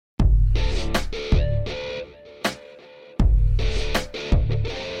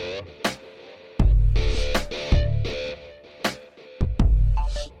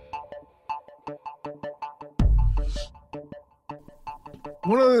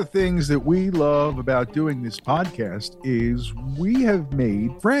One of the things that we love about doing this podcast is we have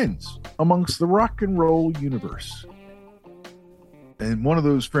made friends amongst the rock and roll universe. And one of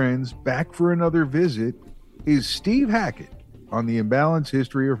those friends, back for another visit, is Steve Hackett on the Imbalanced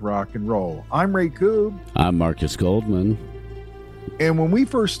History of Rock and Roll. I'm Ray Koob. I'm Marcus Goldman. And when we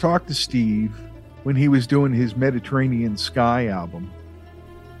first talked to Steve, when he was doing his Mediterranean Sky album,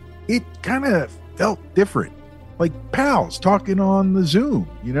 it kind of felt different. Like pals talking on the Zoom,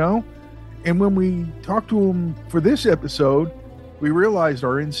 you know? And when we talked to him for this episode, we realized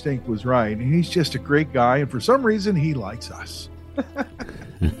our instinct was right. And he's just a great guy. And for some reason, he likes us.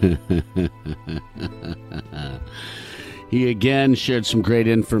 He again shared some great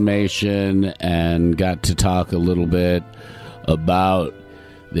information and got to talk a little bit about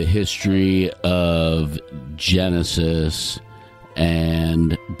the history of Genesis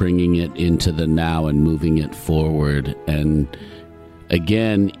and bringing it into the now and moving it forward. And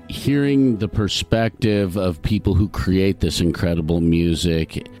again, hearing the perspective of people who create this incredible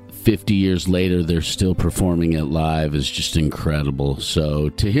music 50 years later, they're still performing it live is just incredible. So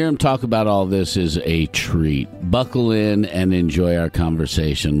to hear him talk about all this is a treat. Buckle in and enjoy our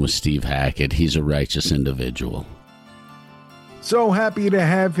conversation with Steve Hackett. He's a righteous individual. So happy to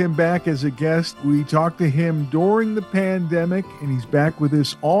have him back as a guest. We talked to him during the pandemic, and he's back with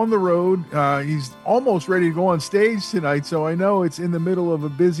us on the road. He's almost ready to go on stage tonight, so I know it's in the middle of a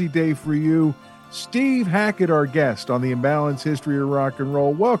busy day for you. Steve Hackett, our guest on the Imbalanced History of Rock and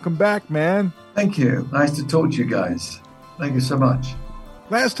Roll. Welcome back, man. Thank you. Nice to talk to you guys. Thank you so much.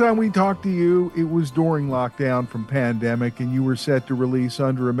 Last time we talked to you, it was during lockdown from pandemic, and you were set to release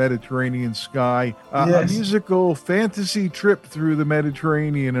Under a Mediterranean Sky, Yes. a musical fantasy trip through the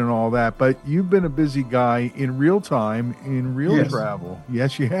Mediterranean and all that. But you've been a busy guy in real time, in real Yes. travel.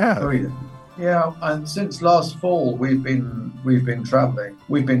 Yes, you have. Oh, yeah. Yeah, and since last fall, we've been traveling.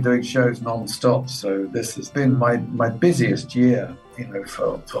 We've been doing shows non-stop. So this has been my busiest year,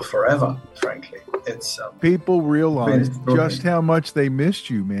 for forever. Frankly, it's People realize been just how much they missed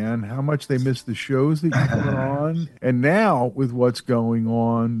you, man. How much they missed the shows that you put on, and now with what's going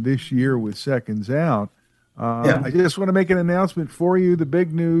on this year with Seconds Out. I just want to make an announcement for you. The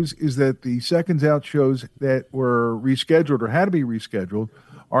big news is that the Seconds Out shows that were rescheduled or had to be rescheduled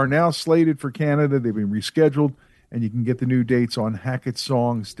are now slated for Canada. They've been rescheduled, and you can get the new dates on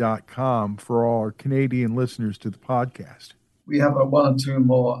hackettsongs.com for all our Canadian listeners to the podcast. We have one or two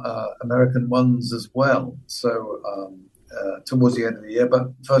more American ones as well. So towards the end of the year.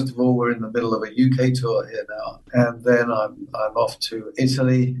 But first of all, we're in the middle of a UK tour here now, and then I'm off to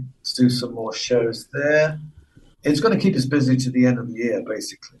Italy to do some more shows there. It's going to keep us busy to the end of the year,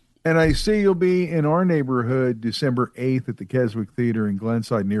 basically. And I see you'll be in our neighborhood December 8th at the Keswick Theater in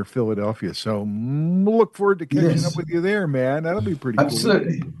Glenside near Philadelphia. So look forward to catching up with you there, man. That'll be pretty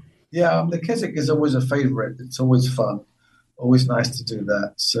Absolutely. cool. Yeah, the Keswick is always a favorite. It's always fun. Always nice to do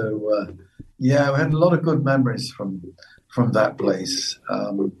that. So, we had a lot of good memories from that place.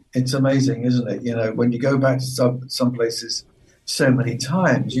 It's amazing, isn't it? When you go back to some places so many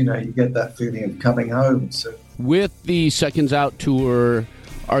times, you get that feeling of coming home. So, With the Seconds Out tour,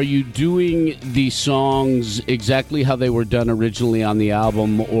 are you doing the songs exactly how they were done originally on the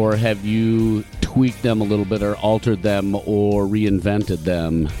album, or have you tweaked them a little bit or altered them or reinvented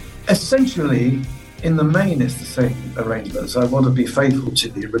them? essentially, in the main, it's the same arrangements. I want to be faithful to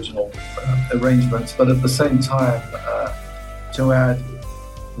the original arrangements, but at the same time, to add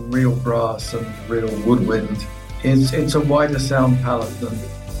real brass and real woodwind. It's a wider sound palette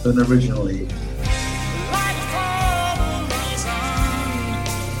than originally.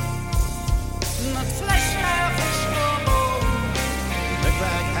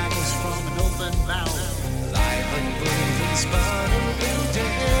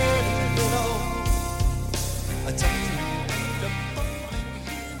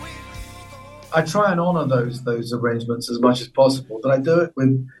 I try and honour those arrangements as much as possible, but I do it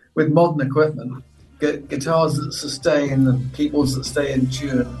with modern equipment, guitars that sustain and keyboards that stay in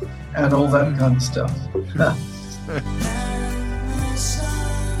tune and all that kind of stuff.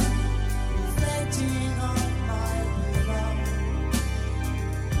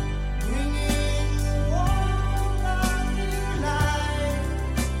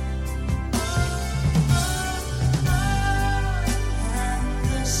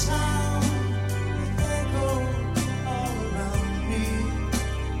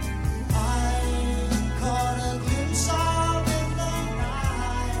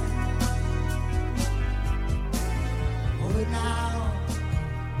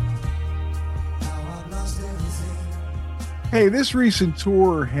 Hey, this recent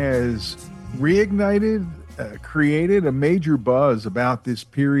tour has reignited created a major buzz about this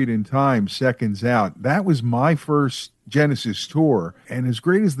period in time, Seconds Out. That was my first Genesis tour. And as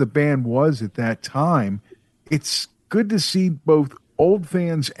great as the band was at that time, it's good to see both old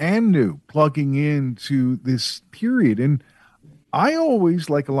fans and new plugging into this period. And I always,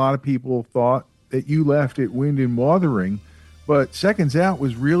 like a lot of people, thought that you left at Wind and Wuthering, but Seconds Out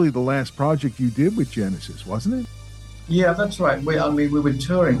was really the last project you did with Genesis, wasn't it? Yeah, that's right. We were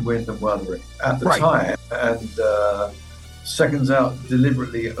touring Wind and Wuthering at the time, and Seconds Out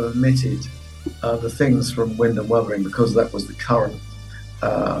deliberately omitted the things from Wind and Wuthering because that was the current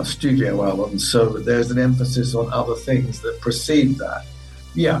studio album. So there's an emphasis on other things that precede that.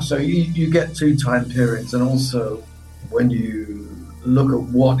 Yeah, so you get two time periods, and also when you look at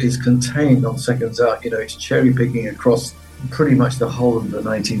what is contained on Seconds Out, it's cherry picking across pretty much the whole of the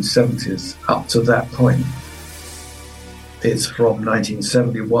 1970s up to that point. It's from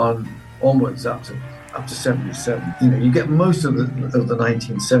 1971 onwards up to 77. You get most of the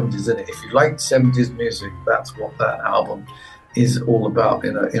 1970s in it. If you like 70s music, that's what that album is all about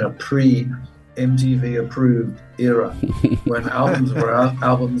in a pre-MTV approved era when albums were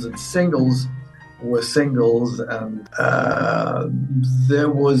albums and singles were singles, and there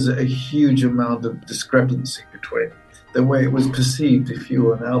was a huge amount of discrepancy between the way it was perceived if you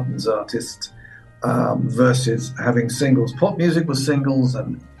were an albums artist versus having singles. Pop music was singles,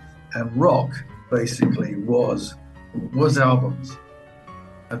 and rock basically was albums.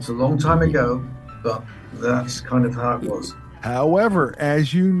 That's a long time ago, but that's kind of how it was. However,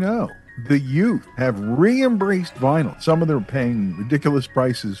 as you know, the youth have re-embraced vinyl. Some of them are paying ridiculous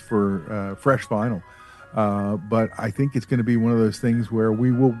prices for fresh vinyl. But I think it's going to be one of those things where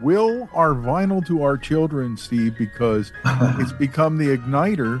we will our vinyl to our children, Steve, because it's become the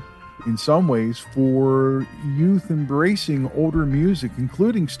igniter in some ways for youth embracing older music,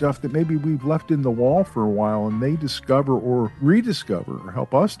 including stuff that maybe we've left in the wall for a while and they discover or rediscover or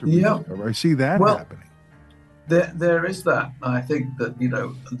help us to rediscover. I see that happening. There is that. I think that,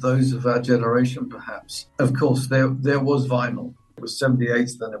 those of our generation, perhaps, of course, there was vinyl. It was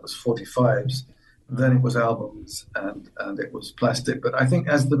 78s, then it was 45s, then it was albums, and it was plastic. But I think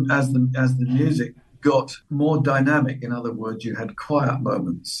as the music got more dynamic, in other words, you had quiet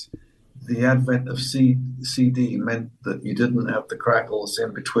moments. The advent of CD meant that you didn't have the crackles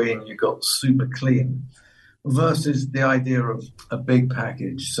in between. You got super clean versus the idea of a big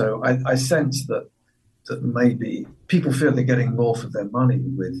package. So I sense that maybe people feel they're getting more for their money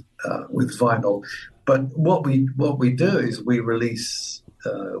with vinyl. But what we do is we release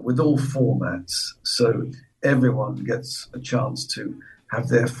with all formats, so everyone gets a chance to have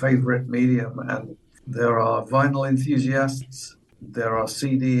their favorite medium. And there are vinyl enthusiasts, there are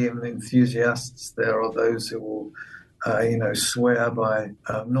CD enthusiasts, there are those who will swear by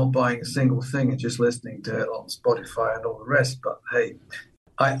not buying a single thing and just listening to it on Spotify and all the rest. But hey,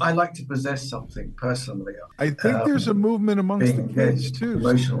 I like to possess something personally. I think there's a movement amongst the kids too.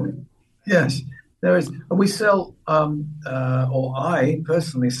 Emotionally. Yes, there is. We sell, or I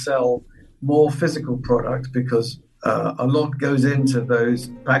personally sell more physical product because a lot goes into those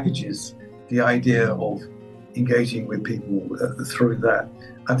packages. The idea of engaging with people through that.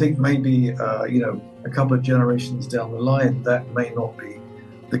 I think maybe, a couple of generations down the line, that may not be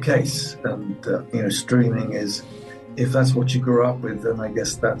the case. And, streaming is, if that's what you grew up with, then I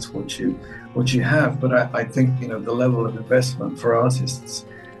guess that's what you have. But I think, the level of investment for artists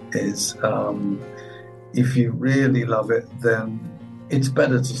is, if you really love it, then it's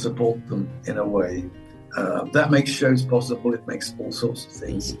better to support them in a way. That makes shows possible. It makes all sorts of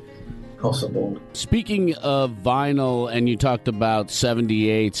things possible. Speaking of vinyl, and you talked about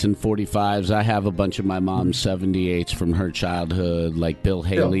 78s and 45s, I have a bunch of my mom's 78s from her childhood, like Bill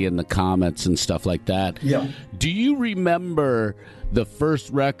Haley and the Comets and stuff like that. Yeah. Do you remember the first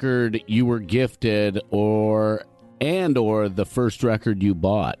record you were gifted or the first record you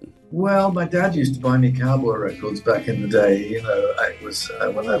bought? Well, my dad used to buy me cowboy records back in the day. I was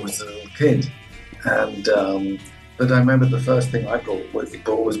when I was a little kid, and but I remember the first thing I bought was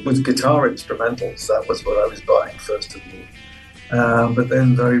guitar instrumentals. That was what I was buying first of all. But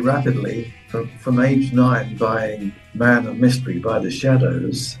then very rapidly, from age 9, buying Man of Mystery by The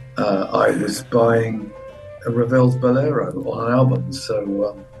Shadows, I was buying Ravel's Bolero on an album.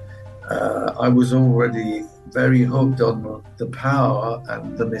 So I was already very hooked on the power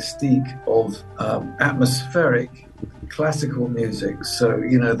and the mystique of atmospheric classical music. So,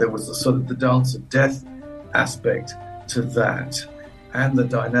 there was the sort of the dance of death aspect to that, and the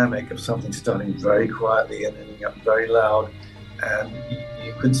dynamic of something starting very quietly and ending up very loud. And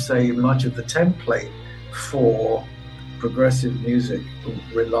you could say much of the template for progressive music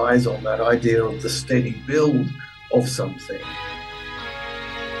relies on that idea of the steady build of something.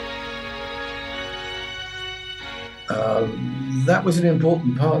 That was an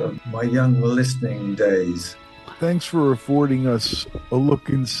important part of my young listening days. Thanks for affording us a look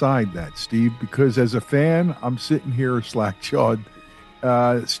inside that, Steve, because as a fan, I'm sitting here slack-jawed.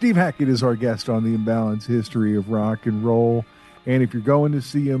 Steve Hackett is our guest on the Imbalanced History of Rock and Roll. And if you're going to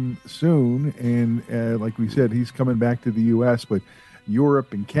see him soon, and like we said, he's coming back to the U.S., but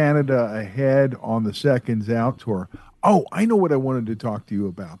Europe and Canada ahead on the Seconds Out tour. Oh, I know what I wanted to talk to you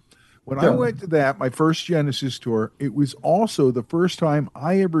about. When I went to that, my first Genesis tour, it was also the first time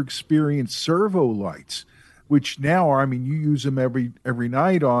I ever experienced servo lights, which now are, I mean, you use them every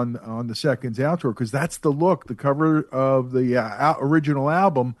night on the Seconds Out tour, because that's the look. The cover of the original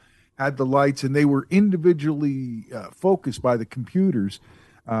album had the lights, and they were individually focused by the computers,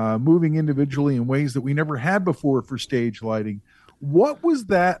 moving individually in ways that we never had before for stage lighting. What was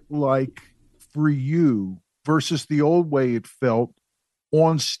that like for you versus the old way it felt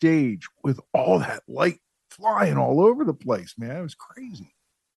on stage with all that light flying all over the place, man? It was crazy.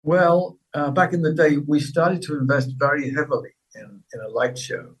 Well, back in the day, we started to invest very heavily in a light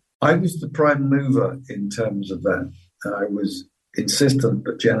show. I was the prime mover in terms of that. I was insistent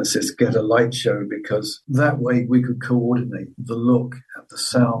that Genesis get a light show because that way we could coordinate the look and the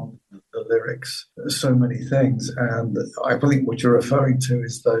sound, the lyrics, so many things. And I think what you're referring to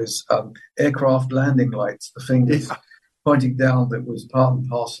is those aircraft landing lights, the fingers pointing down, that was part and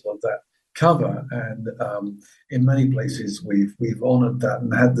parcel of that cover. And in many places we've honored that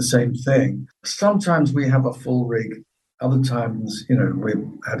and had the same thing. Sometimes we have a full rig. Other times, we've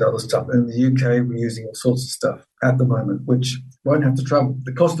had other stuff. In the UK, we're using all sorts of stuff at the moment, which won't have to travel.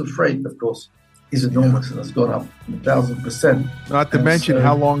 The cost of freight, of course, is enormous and has gone up 1,000%. Not to mention,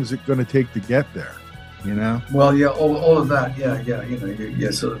 how long is it going to take to get there? Well, yeah, all of that, yeah.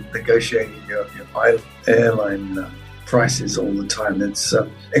 You're sort of negotiating your airline prices all the time. It's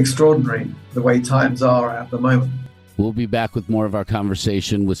extraordinary the way times are at the moment. We'll be back with more of our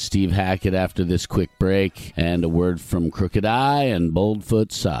conversation with Steve Hackett after this quick break and a word from Crooked Eye and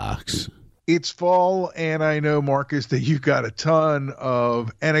Boldfoot Socks. It's fall, and I know, Marcus, that you've got a ton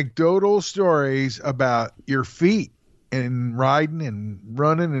of anecdotal stories about your feet and riding and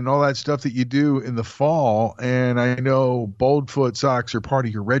running and all that stuff that you do in the fall. And I know Boldfoot Socks are part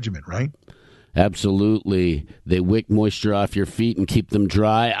of your regimen, right? Absolutely. They wick moisture off your feet and keep them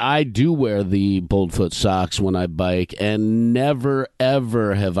dry. I do wear the Boldfoot socks when I bike, and never,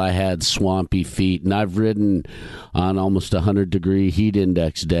 ever have I had swampy feet. And I've ridden on almost 100-degree heat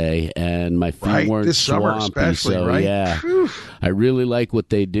index day, and my feet weren't this swampy. Summer especially, so, right? Yeah, Whew. I really like what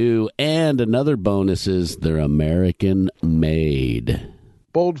they do. And another bonus is they're American-made.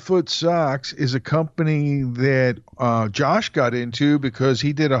 Boldfoot Socks is a company that Josh got into because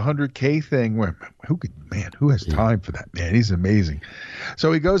he did a 100K thing where who has time for that, man? He's amazing.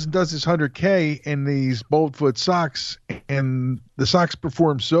 So he goes and does this 100K in these Boldfoot socks, and the socks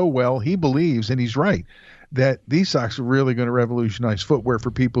perform so well, he believes, and he's right, that these socks are really going to revolutionize footwear for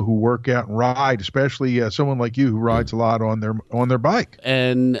people who work out and ride, especially someone like you who rides a lot on their bike.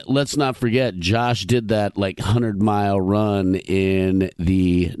 And let's not forget, Josh did that 100-mile run in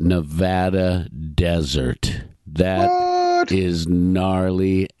the Nevada desert. That is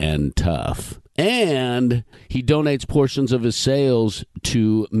gnarly and tough. And he donates portions of his sales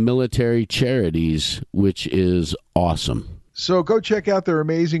to military charities, which is awesome. So go check out their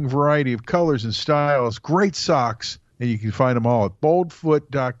amazing variety of colors and styles. Great socks, and you can find them all at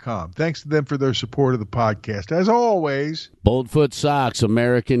boldfoot.com. Thanks to them for their support of the podcast. As always, Boldfoot Socks,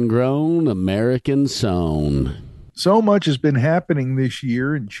 American grown, American sewn. So much has been happening this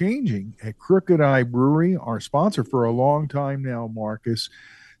year and changing at Crooked Eye Brewery, our sponsor for a long time now, Marcus.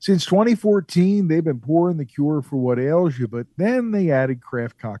 Since 2014, they've been pouring the cure for what ails you, but then they added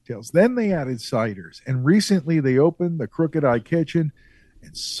craft cocktails. Then they added ciders. And recently they opened the Crooked Eye Kitchen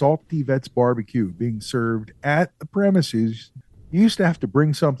and Salty Vets Barbecue being served at the premises. You used to have to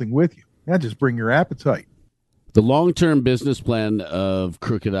bring something with you. Now just bring your appetite. The long-term business plan of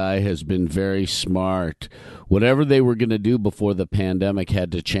Crooked Eye has been very smart. Whatever they were going to do before the pandemic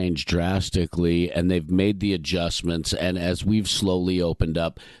had to change drastically, and they've made the adjustments. And as we've slowly opened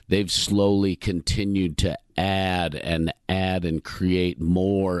up, they've slowly continued to add and create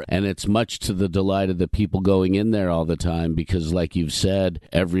more. And it's much to the delight of the people going in there all the time because, like you've said,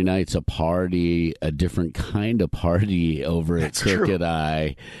 every night's a party, a different kind of party over at Crooked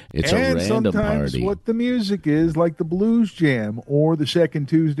Eye. It's and a random sometimes party. What the music is, like the Blues Jam or the second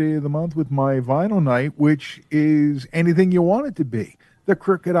Tuesday of the month with my vinyl night, which is anything you want it to be. the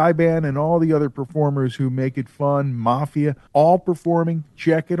Crooked Eye Band, and all the other performers who make it fun, Mafia, all performing.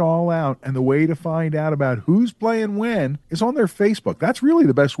 Check it all out. And the way to find out about who's playing when is on their Facebook. That's really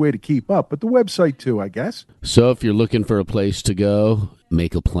the best way to keep up, but the website too, I guess. So if you're looking for a place to go,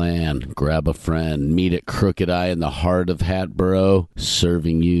 make a plan, grab a friend, meet at Crooked Eye in the heart of Hatboro,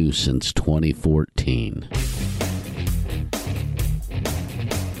 serving you since 2014.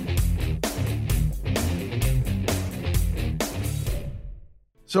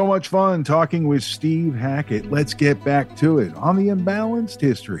 So much fun talking with Steve Hackett. Let's get back to it on the Imbalanced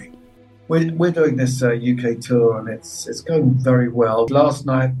History. We're doing this UK tour, and it's going very well. Last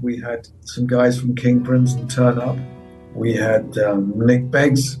night we had some guys from King Crimson turn up. We had Nick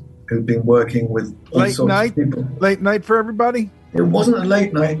Beggs, who'd been working with all sorts of people. Late night for everybody? It wasn't a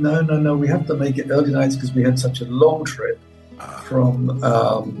late night. No. We have to make it early nights because we had such a long trip from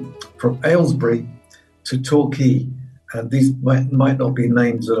Aylesbury to Torquay. And these might not be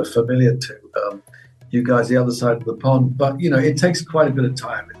names that are familiar to you guys the other side of the pond, but it takes quite a bit of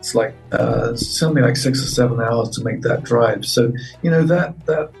time. It's like something like 6 or 7 hours to make that drive. So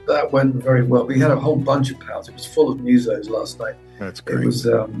that went very well. We had a whole bunch of pals. It was full of musos last night. That's great. It was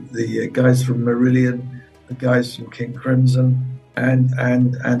the guys from Marillion, the guys from King Crimson, and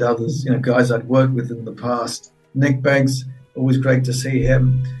others. Guys I'd worked with in the past. Nick Beggs, always great to see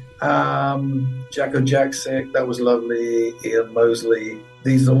him. Jacko Jaksic, that was lovely. Ian Mosley.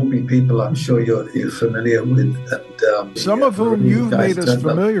 These will all be people I'm sure you're familiar with. And some of whom you've made us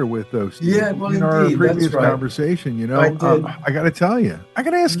familiar with, though, Steve. Yeah, well, in our previous conversation, I got to tell you. I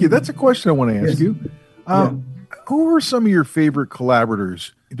got to ask you. That's a question I want to ask you. Who were some of your favorite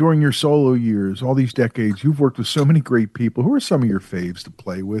collaborators during your solo years, all these decades? You've worked with so many great people. Who are some of your faves to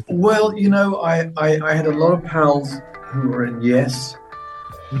play with? Well, I had a lot of pals who were in Yes.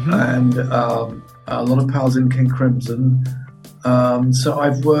 Mm-hmm. And a lot of pals in King Crimson. So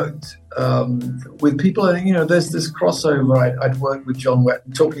I've worked with people. There's this crossover. I'd worked with John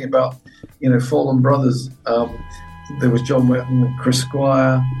Wetton, talking about Fallen Brothers. There was John Wetton, Chris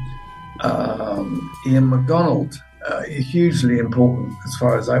Squire, Ian MacDonald. Hugely important as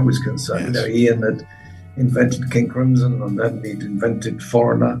far as I was concerned. Yes. Ian had invented King Crimson, and then he'd invented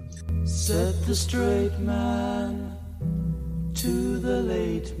Foreigner. Said the straight man to the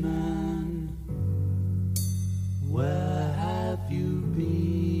late man, where have you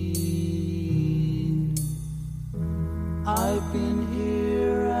been? I've been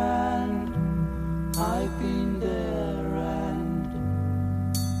here and I've been there and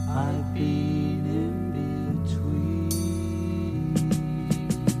I've been in between.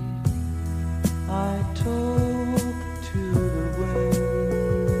 I talk to the wind,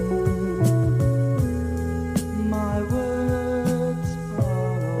 my words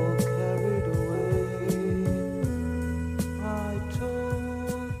are all carried away.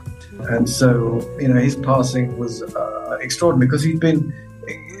 And so, his passing was extraordinary because he'd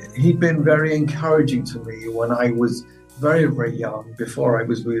been very encouraging to me when I was very, very young, before I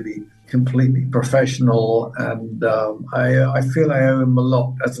was really completely professional. And I feel I owe him a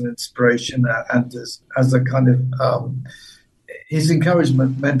lot as an inspiration and as a kind of his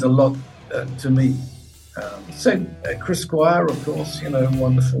encouragement meant a lot to me. So Chris Squire, of course,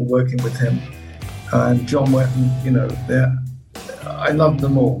 wonderful working with him, and John Wetton. I love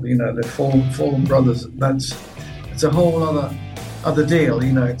them all. They're Fallen Brothers. It's a whole other deal.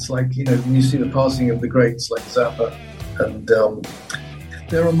 It's like when you see the passing of the greats like Zappa, and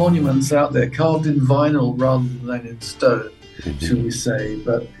there are monuments out there carved in vinyl rather than in stone, should we say?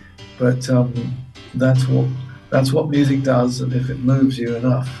 But that's what music does, and if it moves you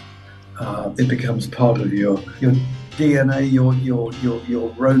enough, it becomes part of your DNA, your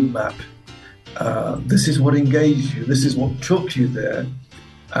roadmap. This is what engaged you. This is what took you there,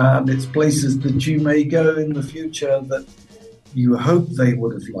 and it's places that you may go in the future that you hope they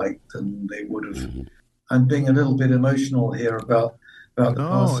would have liked, and they would have. I'm being a little bit emotional here about the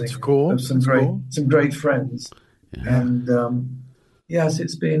passing of some great friends, and yes,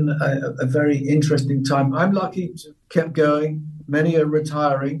 it's been a very interesting time. I'm lucky to have kept going. Many are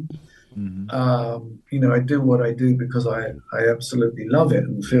retiring. I do what I do because I absolutely love it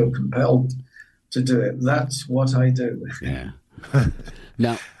and feel compelled to do it. That's what I do. Yeah.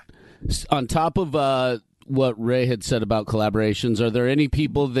 Now, on top of what Ray had said about collaborations, are there any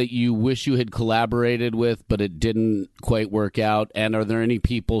people that you wish you had collaborated with but it didn't quite work out? And are there any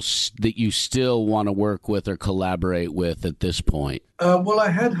people that you still want to work with or collaborate with at this point? Well, I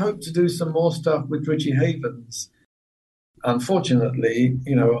had hoped to do some more stuff with Richie Havens. Unfortunately,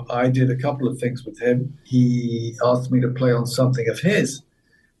 I did a couple of things with him. He asked me to play on something of his,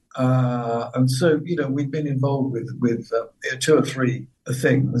 And so, we've been involved with 2 or 3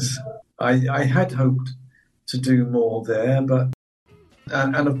 things. I had hoped to do more there, but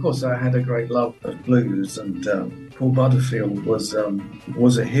and of course I had a great love of blues, and Paul Butterfield was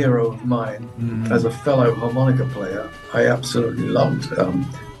a hero of mine as a fellow harmonica player. I absolutely loved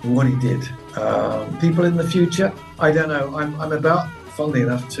what he did. People in the future, I don't know. I'm about, funnily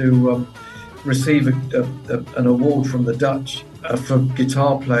enough, to receive an award from the Dutch for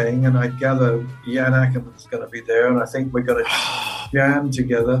guitar playing, and I gather Jan Ackerman's going to be there, and I think we're going to jam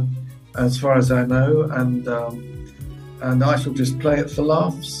together, as far as I know, and I shall just play it for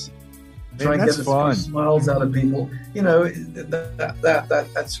laughs, try and get a few smiles out of people.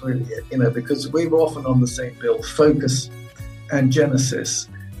 That's really it. Because we were often on the same bill, Focus and Genesis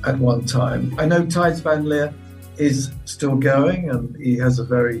at one time. I know Thijs van Leer is still going, and he has a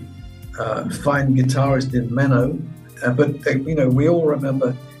very fine guitarist in Menno. But we all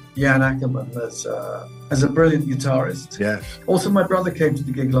remember Jan Ackerman as a brilliant guitarist. Yes. Also, my brother came to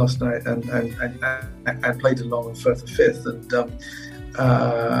the gig last night and played along on Firth of Fifth, and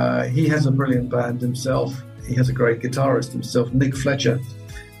he has a brilliant band himself. He has a great guitarist himself, Nick Fletcher,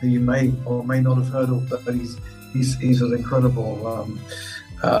 who you may or may not have heard of, but he's an incredible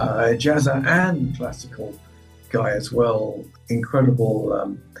jazzer and classical guy as well.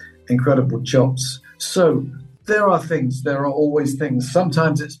 Incredible chops. So there are always things.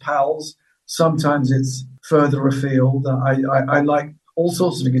 Sometimes it's pals, sometimes it's further afield. I like all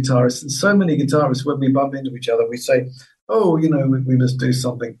sorts of guitarists, and so many guitarists, when we bump into each other, we say, we must do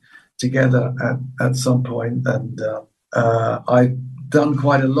something together at some point. And I've done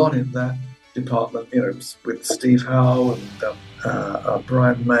quite a lot in that department, with Steve Howe and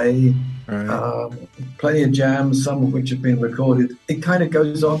Brian May. Right. Plenty of jams, some of which have been recorded. It kind of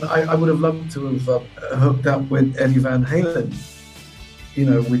goes on. I would have loved to have hooked up with Eddie Van Halen.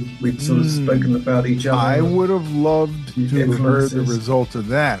 We'd sort of spoken about each other. I would have loved to have heard the result of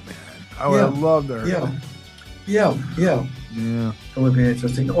that, man. I would have loved that. Yeah. It would be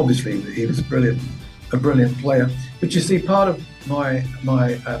interesting. Obviously, he was a brilliant player. But you see, part of my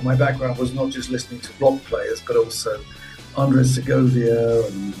background was not just listening to rock players, but also Andres Segovia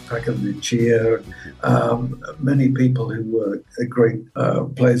and Paco de Lucia, many people who were great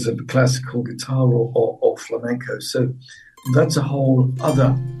players of classical guitar or flamenco. So that's a whole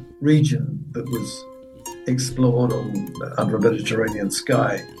other region that was explored under a Mediterranean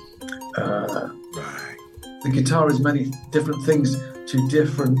sky. The guitar is many different things to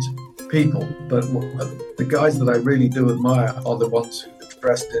different people, but the guys that I really do admire are the ones who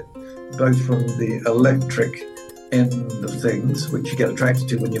addressed it, both from the electric end of things, which you get attracted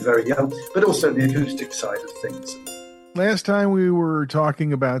to when you're very young, but also the acoustic side of things. Last time we were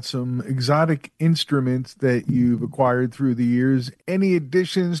talking about some exotic instruments that you've acquired through the years. Any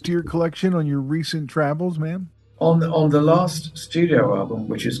additions to your collection on your recent travels, man? On the last studio album,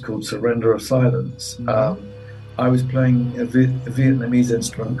 which is called Surrender of Silence, I was playing a Vietnamese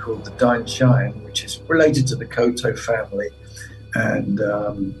instrument called the Dine Shine, which is related to the Koto family, and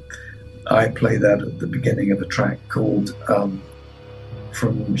I play that at the beginning of a track called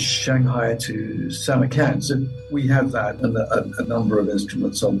From Shanghai to Samarkand. So we have that and a number of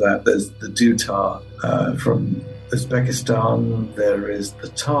instruments on that. There's the dutar from Uzbekistan. There is the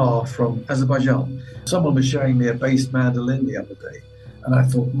tar from Azerbaijan. Someone was showing me a bass mandolin the other day, and I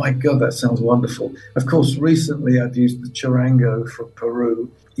thought, my God, that sounds wonderful. Of course, recently I've used the charango from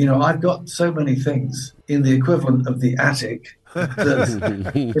Peru. I've got so many things in the equivalent of the attic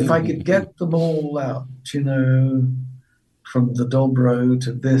that if I could get them all out, from the dobro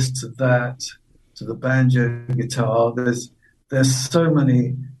to this to that to the banjo guitar, there's so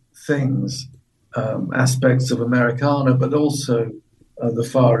many things, aspects of Americana, but also the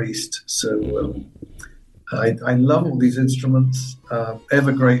Far East. So I love all these instruments.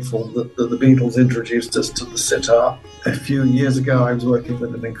 Ever grateful that the Beatles introduced us to the sitar. A few years ago, I was working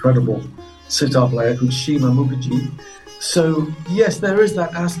with an incredible sitar player called Shima Mukherjee. So yes, there is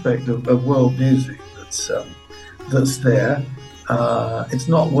that aspect of world music that's there. It's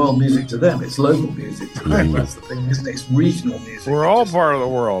not world music to them; it's local music to them. That's the thing, isn't it? It's regional music. We're all part of the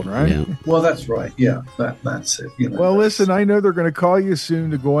world, right? Yeah. Well, that's right. Yeah, that's it. Well, listen, I know they're going to call you soon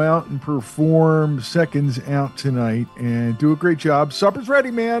to go out and perform Seconds Out tonight and do a great job. Supper's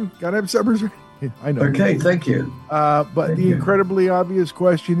ready, man. Got to have supper's ready. I know. Okay, thank you. But the incredibly obvious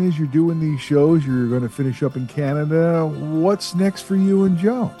question is, you're doing these shows. You're going to finish up in Canada. What's next for you and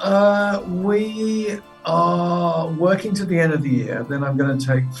Joe? We are working to the end of the year. Then I'm going to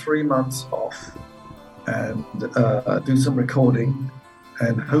take 3 months off and do some recording,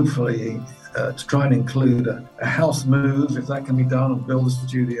 and hopefully to try and include a house move, if that can be done, and build a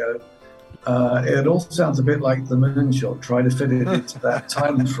studio. It all sounds a bit like the moonshot, try to fit it into that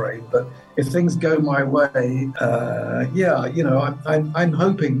time frame. But if things go my way, I'm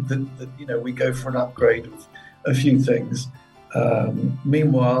hoping that we go for an upgrade of a few things.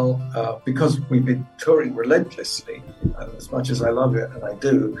 Meanwhile, because we've been touring relentlessly, and as much as I love it, and I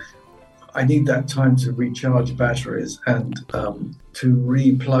do, I need that time to recharge batteries and to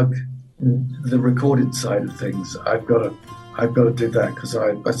re-plug the recorded side of things. I've got to do that because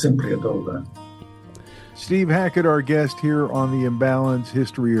I simply adore that. Steve Hackett, our guest here on the Imbalanced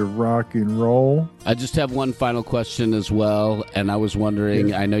History of Rock and Roll. I just have one final question as well, and I was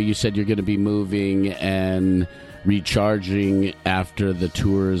wondering, I know you said you're going to be moving and recharging after the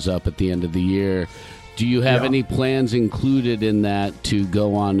tour is up at the end of the year. Do you have any plans included in that to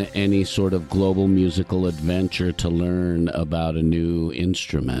go on any sort of global musical adventure to learn about a new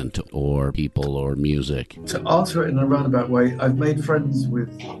instrument or people or music? To answer it in a roundabout way, I've made friends with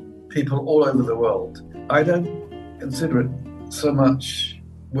people all over the world. I don't consider it so much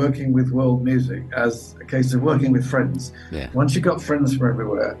working with world music as a case of working with friends. Yeah. Once you've got friends from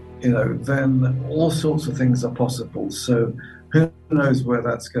everywhere, then all sorts of things are possible. So who knows where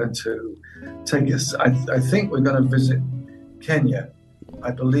that's going to take us. I think we're going to visit Kenya.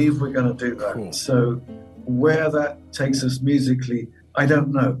 I believe we're going to do that. Cool. So where that takes us musically, I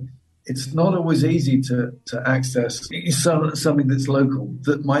don't know. It's not always easy to access something that's local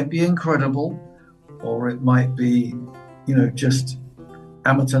that might be incredible, or it might be, just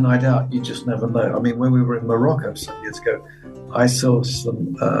amateur night out. You just never know. I mean, when we were in Morocco some years ago, I saw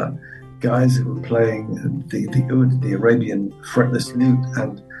some guys who were playing the oud, the Arabian fretless lute,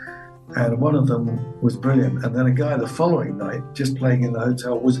 and one of them was brilliant. And then a guy the following night, just playing in the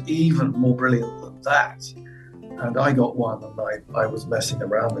hotel, was even more brilliant than that. And I got one, and I was messing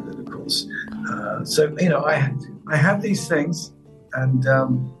around with it, of course. I have these things, and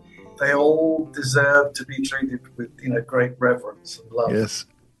they all deserve to be treated with, great reverence and love.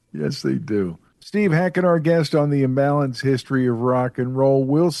 Yes, they do. Steve Hackett, our guest on the Imbalanced History of Rock and Roll.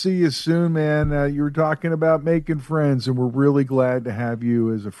 We'll see you soon, man. You were talking about making friends, and we're really glad to have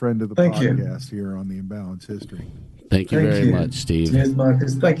you as a friend of the podcast here on the Imbalanced History. Thank you very much, Steve. Cheers,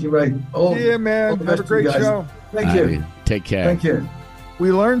 Marcus. Thank you, Ray. Man. Have a great show. Thank you. Take care. Thank you.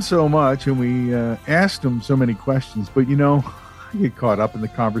 We learned so much, and we asked him so many questions, but, I get caught up in the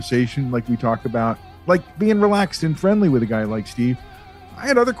conversation like we talk about, like being relaxed and friendly with a guy like Steve. I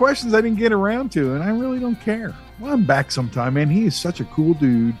had other questions I didn't get around to, and I really don't care. Well, I'm back sometime, man. He is such a cool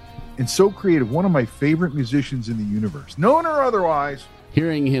dude and so creative. One of my favorite musicians in the universe, known or otherwise.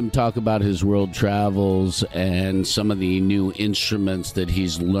 Hearing him talk about his world travels and some of the new instruments that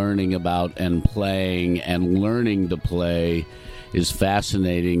he's learning about and playing and learning to play is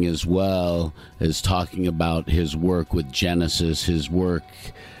fascinating, as well as talking about his work with Genesis, his work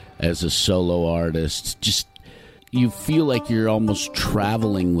as a solo artist. Just, you feel like you're almost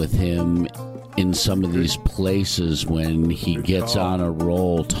traveling with him in some of these places when he gets on a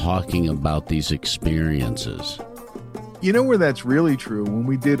roll talking about these experiences. You know where that's really true? When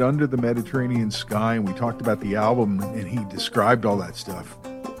we did Under the Mediterranean Sky and we talked about the album and he described all that stuff.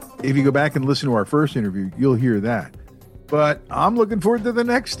 If you go back and listen to our first interview, you'll hear that. But I'm looking forward to the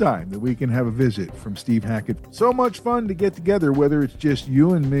next time that we can have a visit from Steve Hackett. So much fun to get together, whether it's just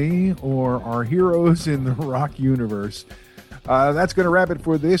you and me or our heroes in the rock universe. That's going to wrap it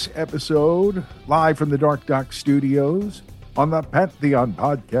for this episode, live from the Dark Dock Studios on the Pantheon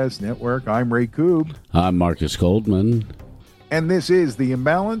Podcast Network. I'm Ray Koob. I'm Marcus Goldman. And this is the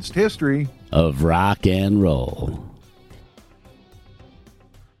Imbalanced History of Rock and Roll.